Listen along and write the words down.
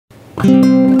Hey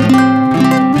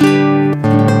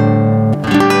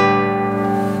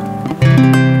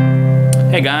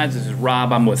guys, this is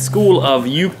Rob. I'm with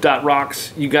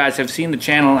Schoolofuke.rocks. You guys have seen the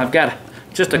channel. I've got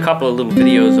just a couple of little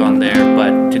videos on there,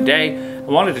 but today I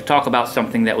wanted to talk about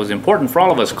something that was important for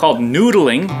all of us called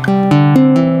noodling.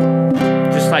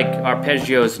 Just like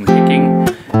arpeggios and picking.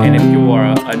 And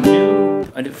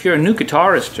if you're a new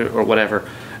guitarist or whatever,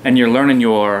 and you're learning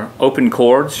your open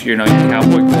chords, you know, your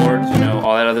cowboy chords, you know,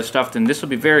 all that other stuff, then this will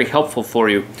be very helpful for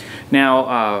you.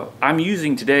 Now, I'm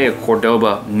using today a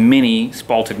Cordoba Mini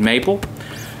Spalted Maple,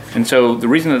 and so the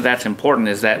reason that that's important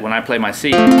is that when I play my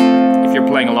C, if you're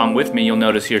playing along with me, you'll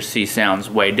notice your C sounds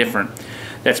way different.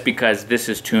 That's because this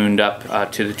is tuned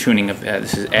up to the tuning of,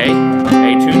 this is A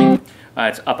tuning.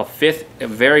 It's up a fifth,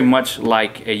 very much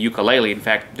like a ukulele. In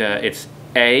fact, it's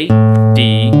A,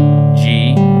 D,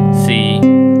 G, C,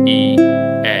 E,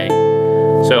 A.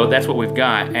 So that's what we've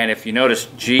got. And if you notice,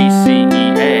 G, C, E,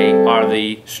 A are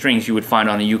the strings you would find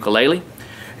on a ukulele,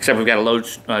 except we've got a low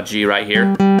G right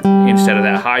here instead of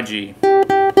that high G.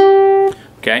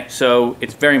 Okay, so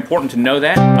it's very important to know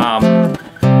that.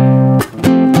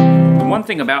 The one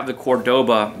thing about the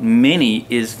Cordoba Mini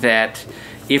is that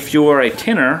if you're a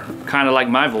tenor, kind of like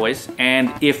my voice,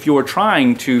 and if you're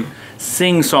trying to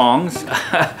sing songs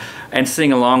and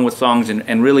sing along with songs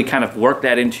and really kind of work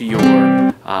that into your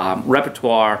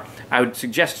repertoire, I would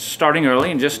suggest starting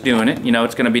early and just doing it. You know,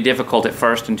 it's going to be difficult at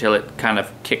first until it kind of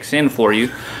kicks in for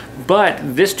you. But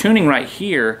this tuning right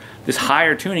here, this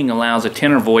higher tuning, allows a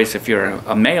tenor voice, if you're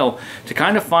a male, to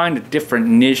kind of find a different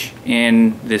niche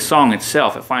in the song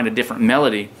itself, and find a different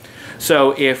melody.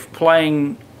 So if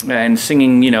playing and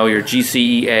singing, you know, your G,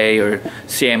 C, E, A, or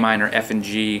C, A minor, F, and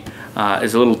G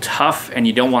is a little tough, and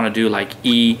you don't want to do like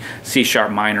E, C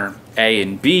sharp minor, A,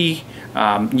 and B,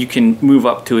 you can move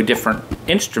up to a different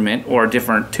instrument or a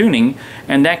different tuning,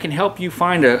 and that can help you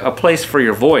find a place for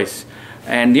your voice.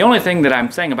 And the only thing that I'm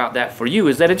saying about that for you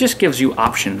is that it just gives you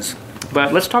options.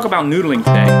 But let's talk about noodling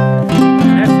today.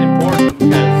 And that's important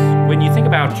because when you think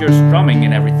about your strumming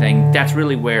and everything, that's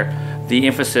really where the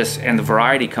emphasis and the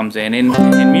variety comes in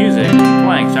music and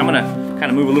playing. So I'm going to kind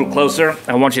of move a little closer.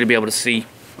 I want you to be able to see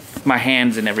my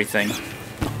hands and everything.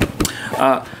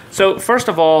 So first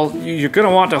of all, you're going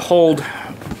to want to hold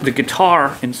the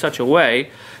guitar in such a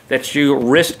way that your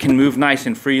wrist can move nice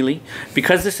and freely.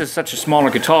 Because this is such a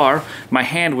smaller guitar, my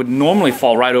hand would normally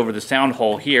fall right over the sound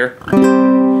hole here.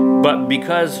 But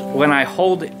because when I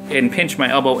hold and pinch my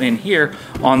elbow in here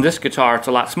on this guitar, it's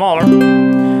a lot smaller,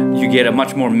 you get a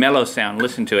much more mellow sound.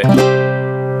 Listen to it.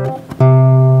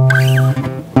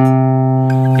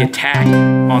 The attack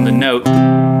on the note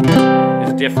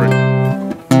is different.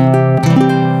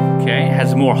 Okay, it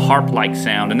has a more harp-like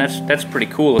sound, and that's pretty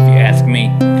cool if you ask me.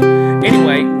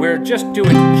 Anyway, we're just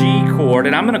doing G chord,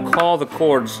 and I'm going to call the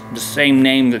chords the same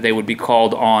name that they would be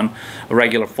called on a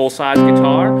regular full-size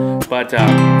guitar, but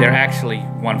they're actually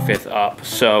 1/5 up.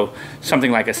 So something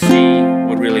like a C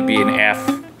would really be an F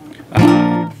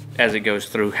as it goes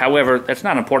through. However, that's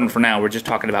not important for now. We're just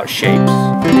talking about shapes.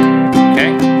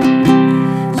 Okay?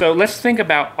 So let's think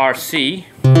about our C,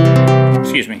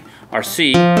 our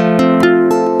C,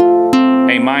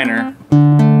 A minor,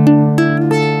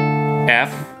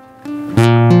 F,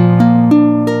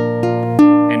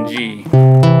 and G.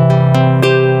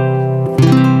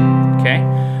 Okay?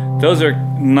 Those are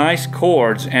nice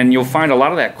chords, and you'll find a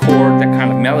lot of that chord, that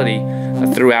kind of melody,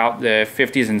 throughout the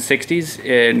 50s and 60s,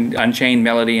 and Unchained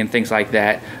Melody and things like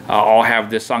that all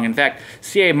have this song. In fact,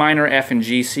 C, A minor, F, and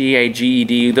G, C, A, G, E,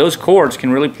 D, those chords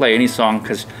can really play any song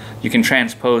because you can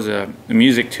transpose the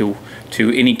music to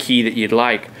any key that you'd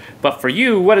like. But for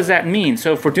you, what does that mean?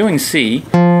 So if we're doing C,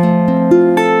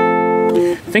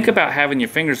 think about having your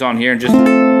fingers on here and just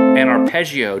an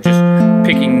arpeggio, just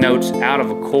picking notes out of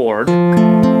a chord.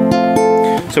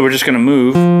 So we're just going to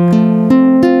move.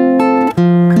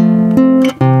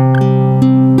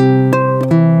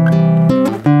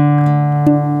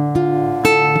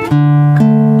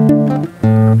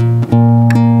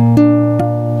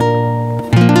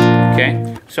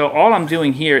 So all I'm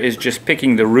doing here is just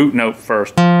picking the root note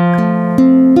first.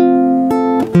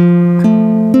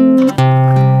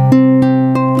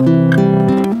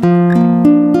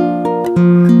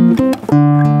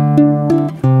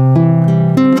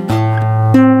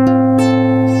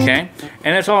 Okay,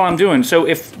 and that's all I'm doing. So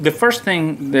if the first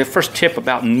tip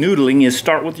about noodling is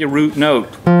start with your root note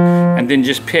and then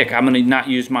just pick. I'm going to not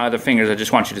use my other fingers, I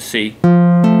just want you to see.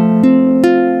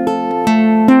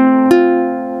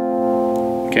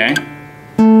 Okay.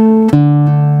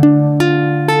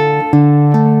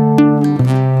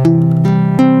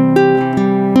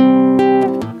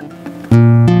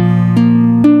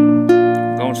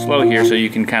 slow here so you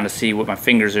can kind of see what my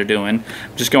fingers are doing.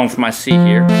 I'm just going for my C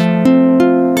here.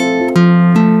 I'm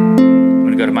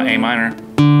going to go to my A minor.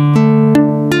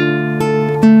 I'm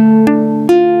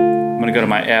going to go to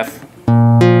my F.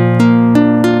 I'm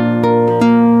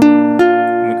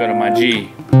going to go to my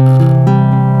G.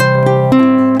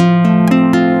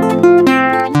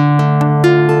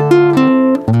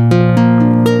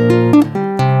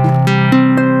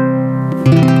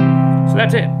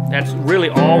 That's it. That's really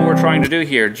all we're trying to do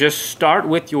here. Just start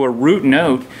with your root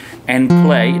note and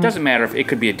play. It doesn't matter if it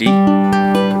could be a D, to a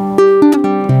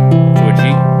G,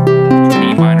 to an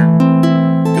E minor,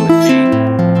 to a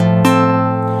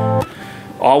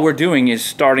C. All we're doing is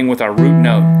starting with our root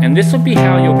note. And this will be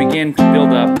how you'll begin to build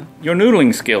up your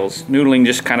noodling skills. Noodling,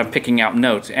 just kind of picking out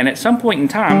notes. And at some point in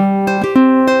time,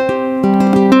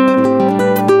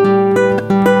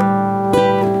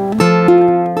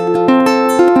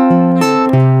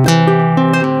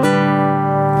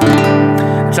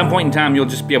 you'll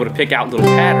just be able to pick out little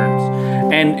patterns,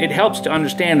 and it helps to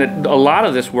understand that a lot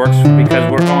of this works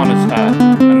because we're on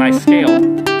a nice scale,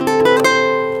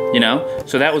 you know.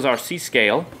 So that was our C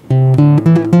scale,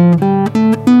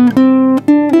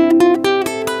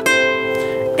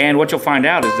 and what you'll find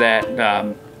out is that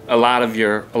a lot of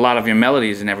your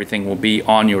melodies and everything will be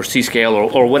on your C scale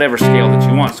or whatever scale that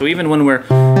you want. So even when we're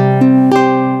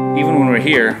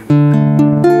here.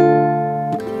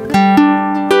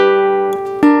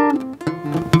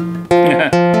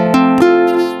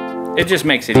 It just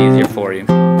makes it easier for you.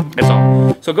 That's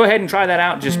all. So go ahead and try that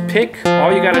out. Just pick.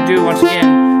 All you got to do, once again,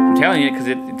 I'm telling you because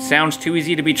it sounds too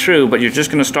easy to be true, but you're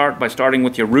just going to start by starting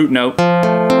with your root note,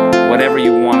 whatever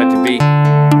you want it to be,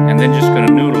 and then just going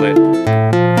to noodle it.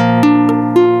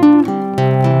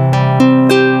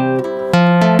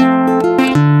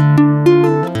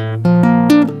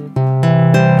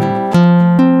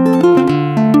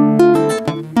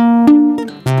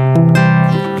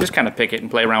 Kind of pick it and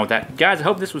play around with that. Guys, I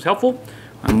hope this was helpful.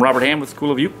 I'm Robert Ham with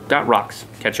schoolofyouke.rocks.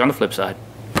 Catch you on the flip side.